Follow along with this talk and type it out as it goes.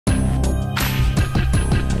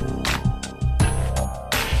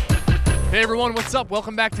Hey everyone, what's up?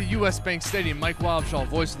 Welcome back to US Bank Stadium. Mike Wobschall,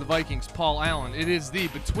 voice of the Vikings, Paul Allen. It is the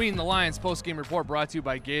Between the Lines postgame report brought to you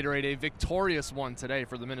by Gatorade, a victorious one today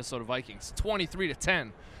for the Minnesota Vikings.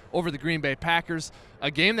 23-10 over the Green Bay Packers. A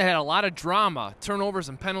game that had a lot of drama, turnovers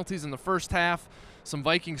and penalties in the first half, some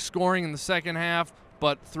Vikings scoring in the second half,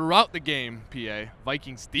 but throughout the game, PA,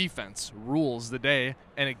 Vikings defense rules the day,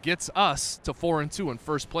 and it gets us to 4-2 in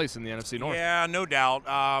first place in the NFC North. Yeah, no doubt.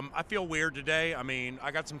 I feel weird today. I mean, I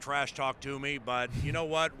got some trash talk to me, but you know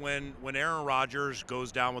what? When Aaron Rodgers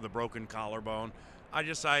goes down with a broken collarbone, I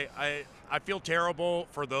feel terrible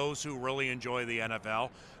for those who really enjoy the NFL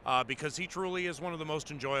because he truly is one of the most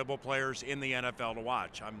enjoyable players in the NFL to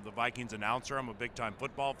watch. I'm the Vikings announcer. I'm a big-time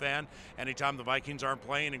football fan. Anytime the Vikings aren't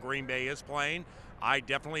playing and Green Bay is playing, I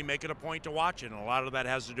definitely make it a point to watch it, and a lot of that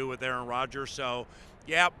has to do with Aaron Rodgers. So,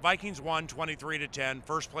 yeah, Vikings won 23-10,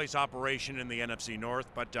 first place operation in the NFC North,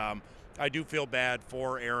 but I do feel bad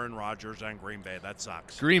for Aaron Rodgers and Green Bay. That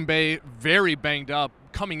sucks. Green Bay very banged up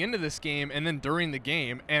coming into this game and then during the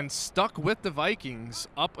game and stuck with the Vikings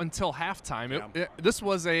up until halftime. Yeah. This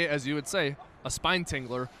was as you would say, a spine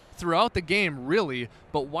tingler throughout the game, really.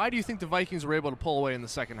 But why do you think the Vikings were able to pull away in the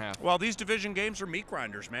second half? Well, these division games are meat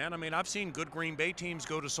grinders, man. I mean, I've seen good Green Bay teams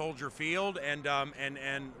go to Soldier Field and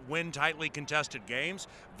win tightly contested games.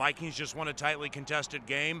 Vikings just won a tightly contested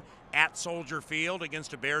game at Soldier Field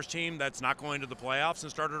against a Bears team that's not going to the playoffs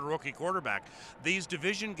and started a rookie quarterback. These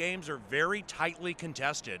division games are very tightly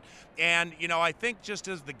contested. And, you know, I think just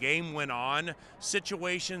as the game went on,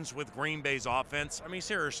 situations with Green Bay's offense, I mean,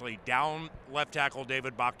 seriously, down left tackle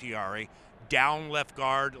David Bakhtiari, down left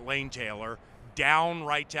guard Lane Taylor, down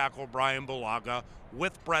right tackle Brian Bulaga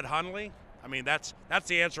with Brett Hundley. I mean, that's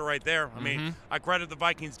the answer right there. I mean, I credit the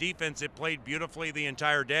Vikings defense. It played beautifully the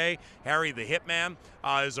entire day. Harry the Hitman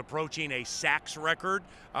is approaching a sacks record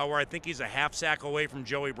where I think he's a half sack away from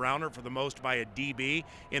Joey Browner for the most by a DB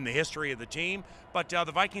in the history of the team. But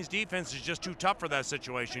the Vikings defense is just too tough for that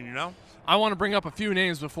situation, you know? I want to bring up a few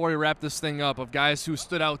names before we wrap this thing up of guys who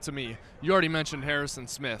stood out to me. You already mentioned Harrison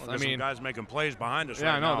Smith. Well, some guys making plays behind us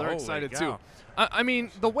yeah, right now. Yeah, I know. They're excited too. I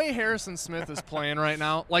mean, the way Harrison Smith is playing right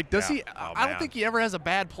now, like, does he? I don't think he ever has a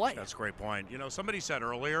bad play. That's a great point. You know, somebody said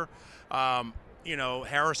earlier, you know,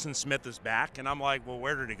 Harrison Smith is back, and I'm like, well,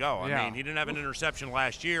 where did he go? I mean, he didn't have an interception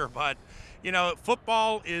last year, but you know,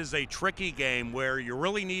 football is a tricky game where you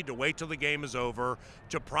really need to wait till the game is over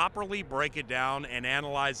to properly break it down and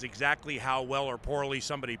analyze exactly how well or poorly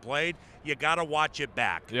somebody played. You got to watch it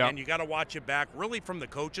back. Yep. And you got to watch it back really from the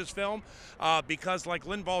coach's film because like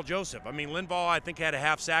Linval Joseph, I mean, Linval, I think, had a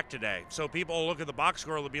half sack today. So people will look at the box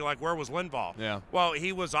score and be like, where was Linval? Yeah. Well,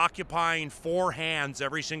 he was occupying four hands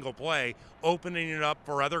every single play, opening it up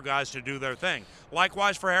for other guys to do their thing.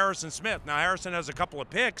 Likewise for Harrison Smith. Now, Harrison has a couple of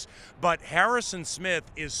picks, but Harrison Smith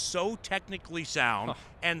is so technically sound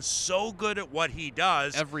and so good at what he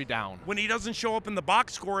does. Every down. When he doesn't show up in the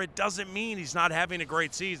box score, it doesn't mean he's not having a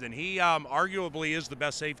great season. He arguably is the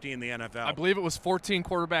best safety in the NFL. I believe it was 14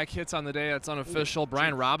 quarterback hits on the day. That's unofficial.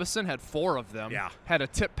 Brian Robinson had 4 of them. Yeah. Had a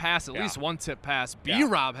tip pass, at least one tip pass.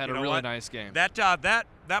 B-Rob had a really nice game.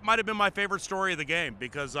 That might have been my favorite story of the game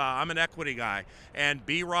because I'm an equity guy, and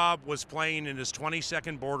B-Rob was playing in his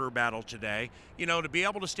 22nd border battle today. You know, to be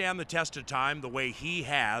able to stand the test of time the way he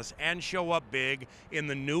has and show up big in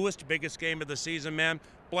the newest, biggest game of the season, man,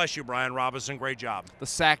 bless you, Brian Robinson. Great job. The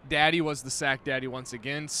sack daddy was the sack daddy once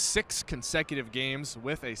again. 6 consecutive games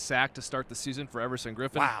with a sack to start the season for Everson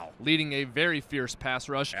Griffin. Wow. Leading a very fierce pass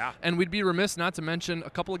rush. Yeah. And we'd be remiss not to mention a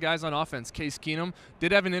couple of guys on offense. Case Keenum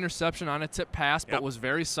did have an interception on a tip pass, but was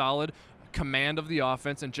very solid. Command of the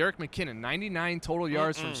offense, and Jerick McKinnon, 99 total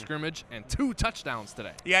yards from scrimmage and 2 touchdowns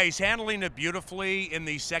today. Yeah, he's handling it beautifully in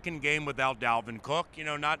the second game without Dalvin Cook. You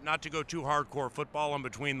know, not to go too hardcore football in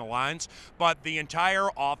between the lines, but the entire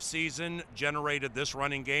offseason generated this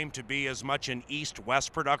running game to be as much an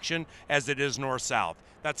east-west production as it is north-south.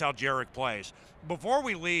 That's how Jerick plays. Before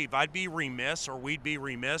we leave, we'd be remiss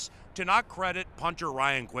to not credit punter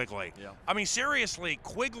Ryan Quigley. Yeah. I mean, seriously,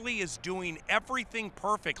 Quigley is doing everything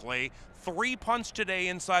perfectly. 3 punts today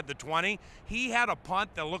inside the 20. He had a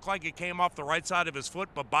punt that looked like it came off the right side of his foot,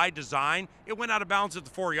 but by design, it went out of bounds at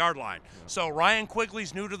the 4-yard line. Yeah. So Ryan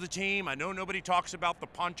Quigley's new to the team. I know nobody talks about the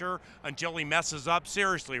punter until he messes up.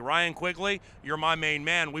 Seriously, Ryan Quigley, you're my main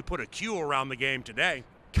man. We put a Q around the game today.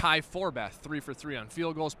 Kai Forbath, 3 for 3 on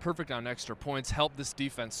field goals, perfect on extra points, helped this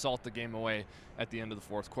defense salt the game away at the end of the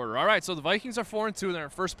fourth quarter. All right, so the Vikings are 4-2. They're in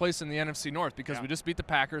first place in the NFC North because we just beat the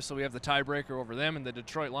Packers, so we have the tiebreaker over them, and the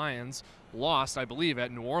Detroit Lions lost, I believe,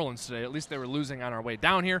 at New Orleans today. At least they were losing on our way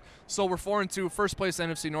down here. So we're 4-2, first place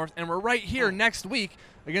NFC North, and we're right here next week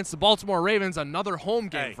against the Baltimore Ravens, another home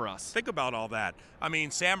game for us. Think about all that. I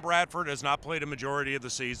mean, Sam Bradford has not played a majority of the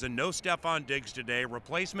season. No Stephon Diggs today.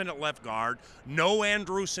 Replacement at left guard. No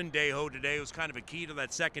Andrew Sendejo today, who's kind of a key to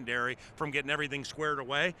that secondary from getting everything squared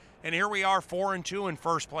away. And here we are, 4-2 in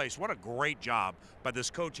first place. What a great job by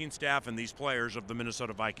this coaching staff and these players of the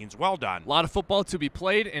Minnesota Vikings. Well done. A lot of football to be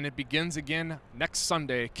played, and it begins again next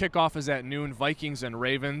Sunday. Kickoff is at noon, Vikings and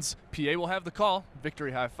Ravens. PA will have the call.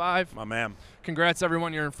 Victory high five. My man. Congrats,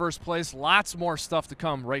 everyone. You're in first place. Lots more stuff to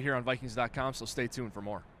come right here on Vikings.com, so stay tuned for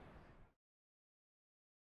more.